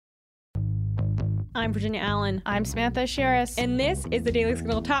I'm Virginia Allen. I'm Samantha Sherris. And this is the Daily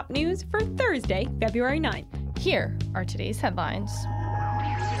Signal Top News for Thursday, February 9th. Here are today's headlines.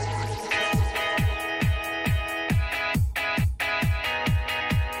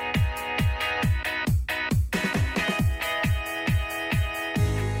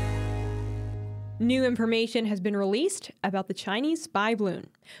 New information has been released about the Chinese spy balloon.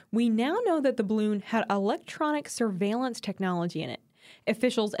 We now know that the balloon had electronic surveillance technology in it.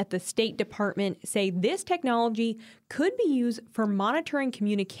 Officials at the State Department say this technology could be used for monitoring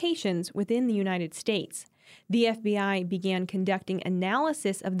communications within the United States. The FBI began conducting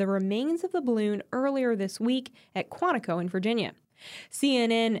analysis of the remains of the balloon earlier this week at Quantico in Virginia.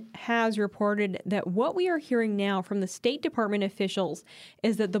 CNN has reported that what we are hearing now from the State Department officials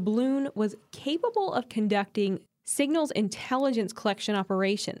is that the balloon was capable of conducting signals intelligence collection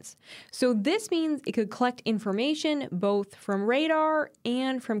operations. So this means it could collect information both from radar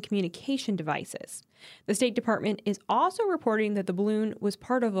and from communication devices. The State Department is also reporting that the balloon was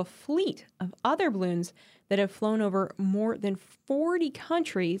part of a fleet of other balloons that have flown over more than 40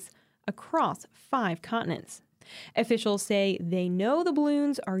 countries across 5 continents. Officials say they know the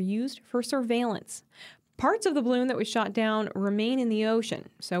balloons are used for surveillance. Parts of the balloon that was shot down remain in the ocean.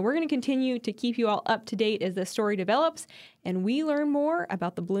 So we're going to continue to keep you all up to date as the story develops and we learn more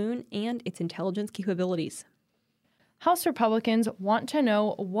about the balloon and its intelligence capabilities. House Republicans want to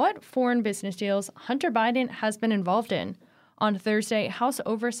know what foreign business deals Hunter Biden has been involved in. On Thursday, House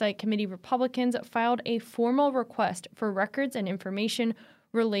Oversight Committee Republicans filed a formal request for records and information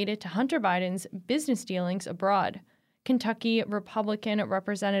related to Hunter Biden's business dealings abroad. Kentucky Republican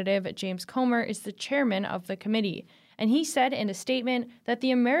Representative James Comer is the chairman of the committee, and he said in a statement that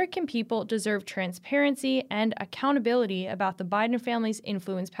the American people deserve transparency and accountability about the Biden family's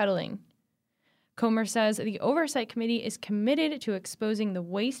influence peddling. Comer says the Oversight Committee is committed to exposing the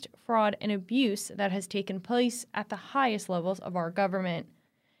waste, fraud, and abuse that has taken place at the highest levels of our government.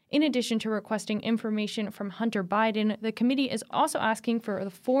 In addition to requesting information from Hunter Biden, the committee is also asking for the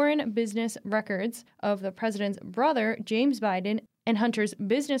foreign business records of the president's brother, James Biden, and Hunter's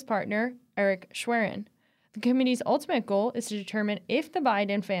business partner, Eric Schwerin. The committee's ultimate goal is to determine if the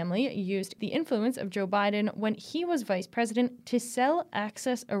Biden family used the influence of Joe Biden when he was vice president to sell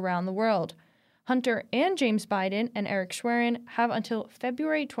access around the world. Hunter and James Biden and Eric Schwerin have until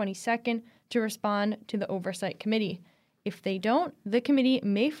February 22nd to respond to the Oversight Committee. If they don't, the committee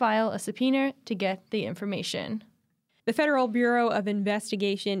may file a subpoena to get the information. The Federal Bureau of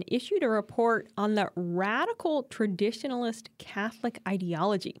Investigation issued a report on the radical traditionalist Catholic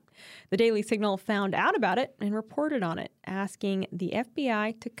ideology. The Daily Signal found out about it and reported on it, asking the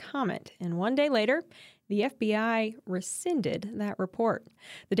FBI to comment. And one day later, the FBI rescinded that report.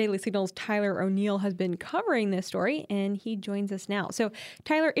 The Daily Signal's Tyler O'Neill has been covering this story, and he joins us now. So,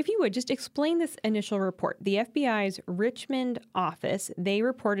 Tyler, if you would, just explain this initial report. The FBI's Richmond office, they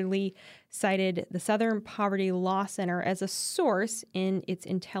reportedly cited the Southern Poverty Law Center as a source in its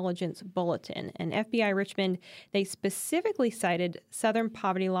intelligence bulletin. And FBI Richmond, they specifically cited Southern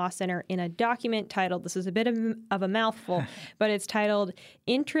Poverty Law Center in a document titled, this is a bit of a mouthful, but it's titled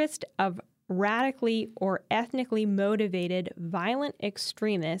Interest of Radically or Ethnically Motivated Violent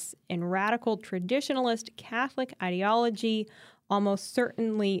Extremists in Radical Traditionalist Catholic Ideology Almost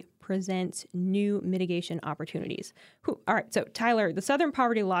Certainly Presents New Mitigation Opportunities. All right, so Tyler, the Southern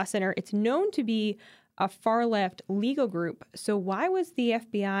Poverty Law Center, it's known to be a far-left legal group. So why was the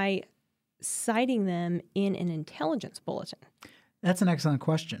FBI citing them in an intelligence bulletin? That's an excellent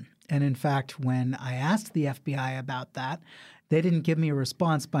question. And in fact, when I asked the FBI about that, they didn't give me a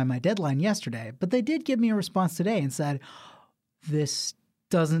response by my deadline yesterday, but they did give me a response today and said, this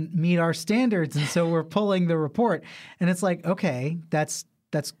doesn't meet our standards, and so we're pulling the report. And it's like, okay, that's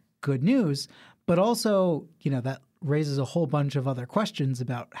good news, but also, that raises a whole bunch of other questions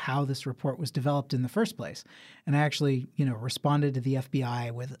about how this report was developed in the first place. And I actually, responded to the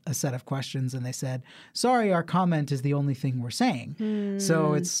FBI with a set of questions, and they said, sorry, our comment is the only thing we're saying.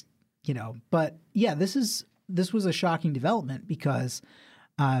 So it's, but yeah, this was a shocking development because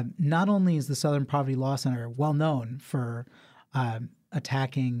not only is the Southern Poverty Law Center well known for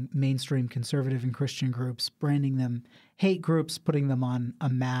attacking mainstream conservative and Christian groups, branding them hate groups, putting them on a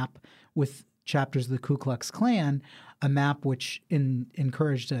map with chapters of the Ku Klux Klan, a map which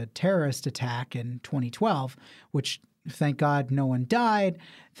encouraged a terrorist attack in 2012, which thank God no one died.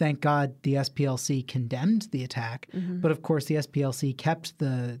 Thank God the SPLC condemned the attack. Mm-hmm. But of course, the SPLC kept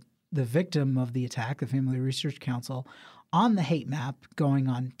the victim of the attack, the Family Research Council, on the hate map going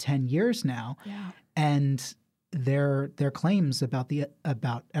on 10 years now. Yeah. And their claims about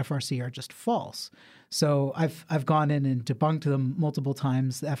FRC are just false. So I've gone in and debunked them multiple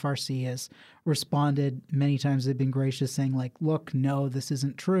times. The FRC has responded many times. They've been gracious, saying like, look, no, this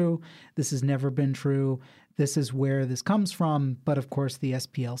isn't true. This has never been true. This is where this comes from. But of course, the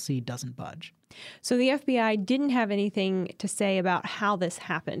SPLC doesn't budge. So the FBI didn't have anything to say about how this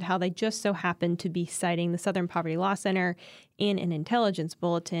happened, how they just so happened to be citing the Southern Poverty Law Center in an intelligence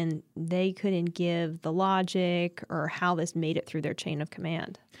bulletin. They couldn't give the logic or how this made it through their chain of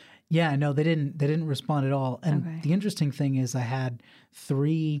command. Yeah, no, they didn't respond at all. And Okay. the interesting thing is I had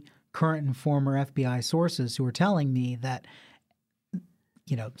 3 current and former FBI sources who were telling me that,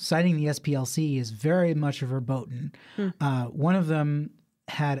 citing the SPLC is very much verboten. One of them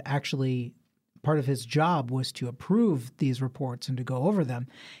had actually part of his job was to approve these reports and to go over them.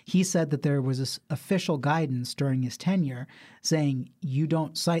 He said that there was this official guidance during his tenure saying, you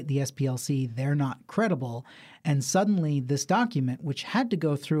don't cite the SPLC, they're not credible. And suddenly this document, which had to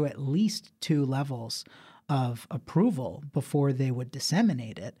go through at least 2 levels of approval before they would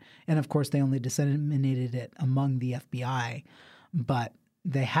disseminate it. And of course, they only disseminated it among the FBI, but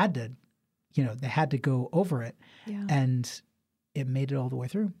they had to go over it. Yeah. And it made it all the way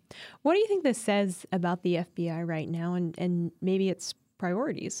through. What do you think this says about the FBI right now and maybe its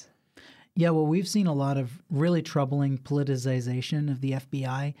priorities? Yeah, well, we've seen a lot of really troubling politicization of the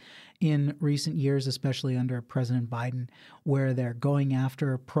FBI in recent years, especially under President Biden, where they're going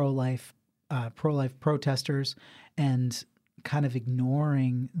after pro-life protesters and kind of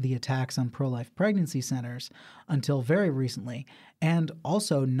ignoring the attacks on pro-life pregnancy centers until very recently, and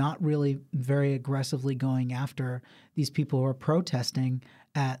also not really very aggressively going after these people who are protesting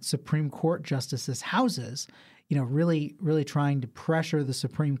at Supreme Court justices' houses, really, really trying to pressure the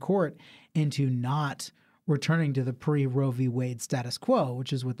Supreme Court into not returning to the pre-Roe v. Wade status quo,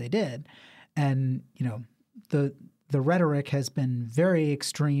 which is what they did. And, the rhetoric has been very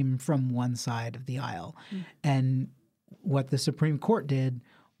extreme from one side of the aisle. And what the Supreme Court did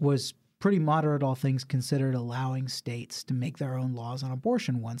was pretty moderate, all things considered, allowing states to make their own laws on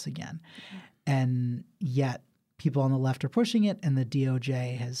abortion once again. And yet people on the left are pushing it, and the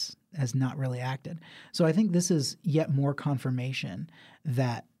DOJ has not really acted. So I think this is yet more confirmation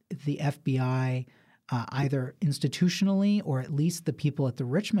that the FBI, either institutionally or at least the people at the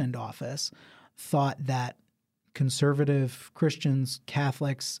Richmond office, thought that conservative Christians,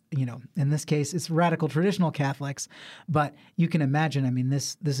 Catholics, in this case, it's radical traditional Catholics, but you can imagine,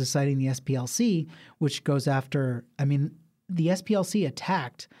 this is citing the SPLC, which goes after, the SPLC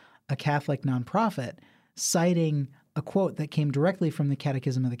attacked a Catholic nonprofit, citing a quote that came directly from the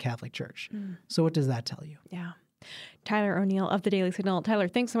Catechism of the Catholic Church. So what does that tell you? Yeah. Tyler O'Neill of the Daily Signal. Tyler,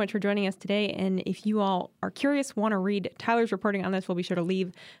 thanks so much for joining us today. And if you all are curious, want to read Tyler's reporting on this, we'll be sure to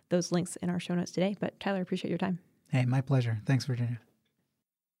leave those links in our show notes today. But Tyler, appreciate your time. Hey, my pleasure. Thanks, Virginia.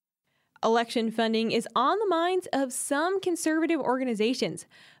 Election funding is on the minds of some conservative organizations.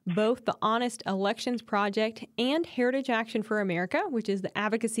 Both the Honest Elections Project and Heritage Action for America, which is the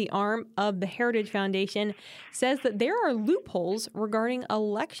advocacy arm of the Heritage Foundation, says that there are loopholes regarding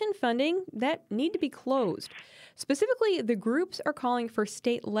election funding that need to be closed. Specifically, the groups are calling for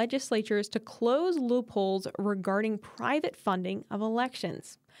state legislatures to close loopholes regarding private funding of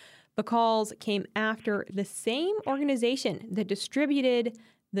elections. The calls came after the same organization that distributed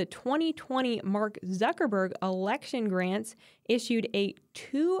the 2020 Mark Zuckerberg election grants issued a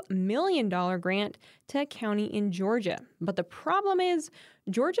 $2 million grant to a county in Georgia. But the problem is,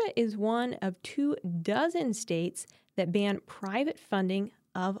 Georgia is one of 24 states that ban private funding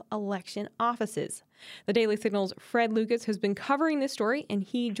of election offices. The Daily Signal's Fred Lucas has been covering this story, and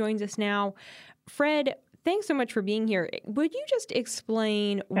he joins us now. Fred, thanks so much for being here. Would you just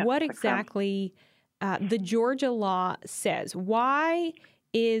explain what exactly the Georgia law says? Why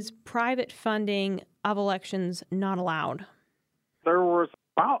is private funding of elections not allowed? There was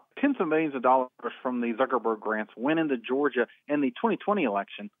about tens of millions of dollars from the Zuckerberg grants went into Georgia in the 2020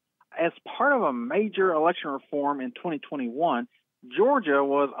 election. As part of a major election reform in 2021, Georgia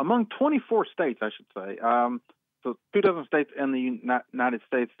was among 24 states, I should say, so 24 states in the United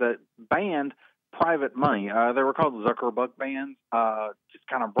States that banned private money. They were called Zuckerberg bans, just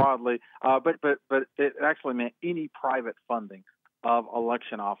kind of broadly, but it actually meant any private funding of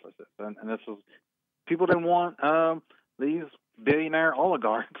election offices. And this was, people didn't want these billionaire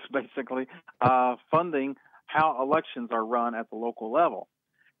oligarchs basically funding how elections are run at the local level.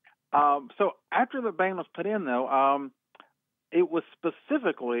 So after the ban was put in, though, it was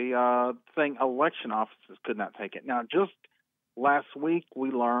specifically saying election offices could not take it. Now, just last week,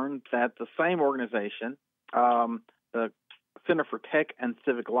 we learned that the same organization, the Center for Tech and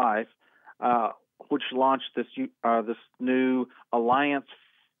Civic Life, which launched this new Alliance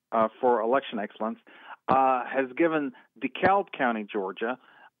for Election Excellence has given DeKalb County, Georgia,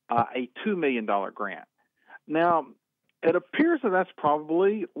 a $2 million grant. Now, it appears that that's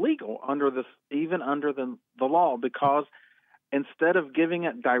probably legal even under the law, because instead of giving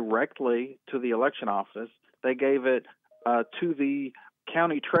it directly to the election office, they gave it to the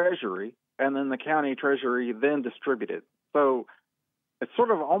county treasury, and then the county treasury then distributed. So it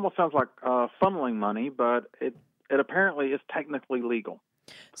sort of almost sounds like funneling money, but it apparently is technically legal.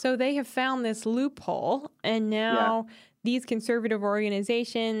 So they have found this loophole, and now these conservative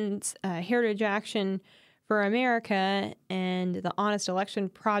organizations, Heritage Action for America and the Honest Election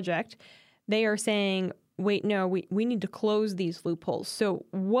Project, they are saying, wait, no, we need to close these loopholes. So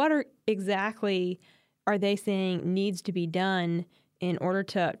what exactly are they saying needs to be done in order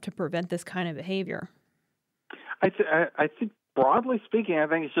to prevent this kind of behavior? I think, broadly speaking, I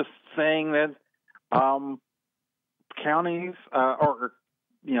think it's just saying that counties or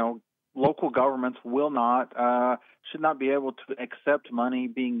local governments should not be able to accept money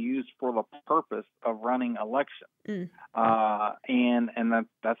being used for the purpose of running elections. And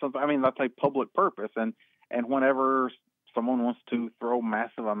that's a public purpose. And whenever someone wants to throw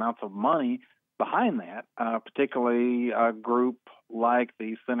massive amounts of money behind that, particularly a group like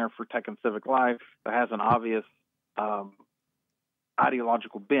the Center for Tech and Civic Life that has an obvious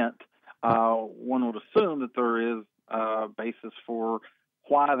ideological bent, one would assume that there is a basis for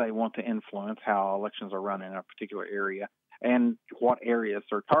why they want to influence how elections are run in a particular area and what areas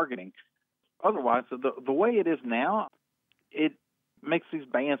they're targeting. Otherwise, the way it is now, it makes these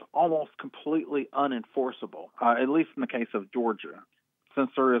bans almost completely unenforceable, at least in the case of Georgia.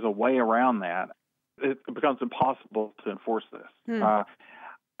 Since there is a way around that, it becomes impossible to enforce this.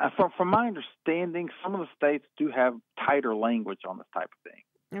 From my understanding, some of the states do have tighter language on this type of thing.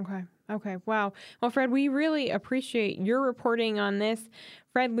 Okay. Wow. Well, Fred, we really appreciate your reporting on this.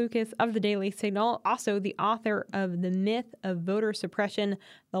 Fred Lucas of the Daily Signal, also the author of The Myth of Voter Suppression,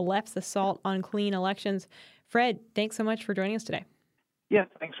 The Left's Assault on Clean Elections. Fred, thanks so much for joining us today. Yeah,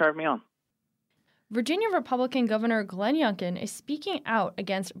 thanks for having me on. Virginia Republican Governor Glenn Youngkin is speaking out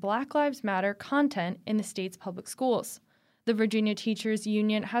against Black Lives Matter content in the state's public schools. The Virginia Teachers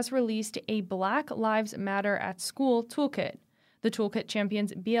Union has released a Black Lives Matter at School toolkit. The toolkit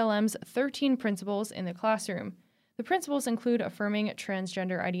champions BLM's 13 principles in the classroom. The principles include affirming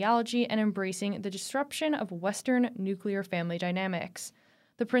transgender ideology and embracing the disruption of Western nuclear family dynamics.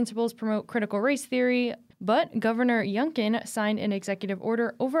 The principles promote critical race theory, but Governor Youngkin signed an executive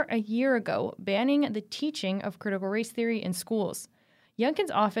order over a year ago banning the teaching of critical race theory in schools. Youngkin's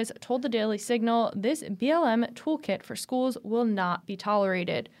office told the Daily Signal this BLM toolkit for schools will not be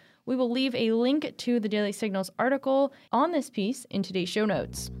tolerated. We will leave a link to the Daily Signal's article on this piece in today's show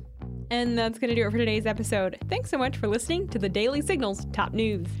notes. And that's going to do it for today's episode. Thanks so much for listening to the Daily Signal's Top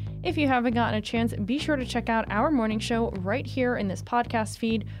News. If you haven't gotten a chance, be sure to check out our morning show right here in this podcast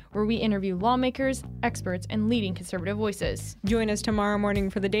feed, where we interview lawmakers, experts, and leading conservative voices. Join us tomorrow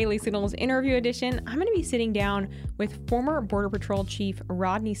morning for the Daily Signal's interview edition. I'm going to be sitting down with former Border Patrol Chief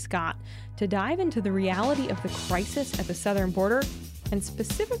Rodney Scott to dive into the reality of the crisis at the southern border and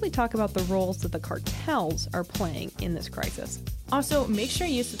specifically talk about the roles that the cartels are playing in this crisis. Also, make sure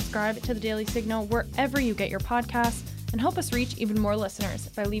you subscribe to the Daily Signal wherever you get your podcasts and help us reach even more listeners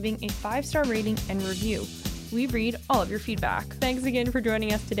by leaving a 5-star rating and review. We read all of your feedback. Thanks again for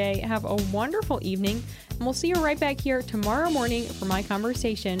joining us today. Have a wonderful evening, and we'll see you right back here tomorrow morning for my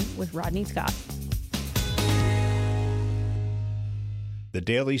conversation with Rodney Scott. The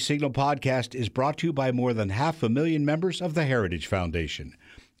Daily Signal podcast is brought to you by more than 500,000 members of the Heritage Foundation.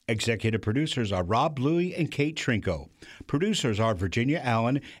 Executive producers are Rob Bluey and Kate Trinko. Producers are Virginia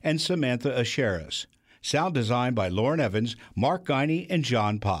Allen and Samantha Asheris. Sound design by Lauren Evans, Mark Guiney, and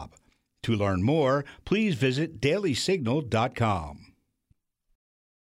John Popp. To learn more, please visit dailysignal.com.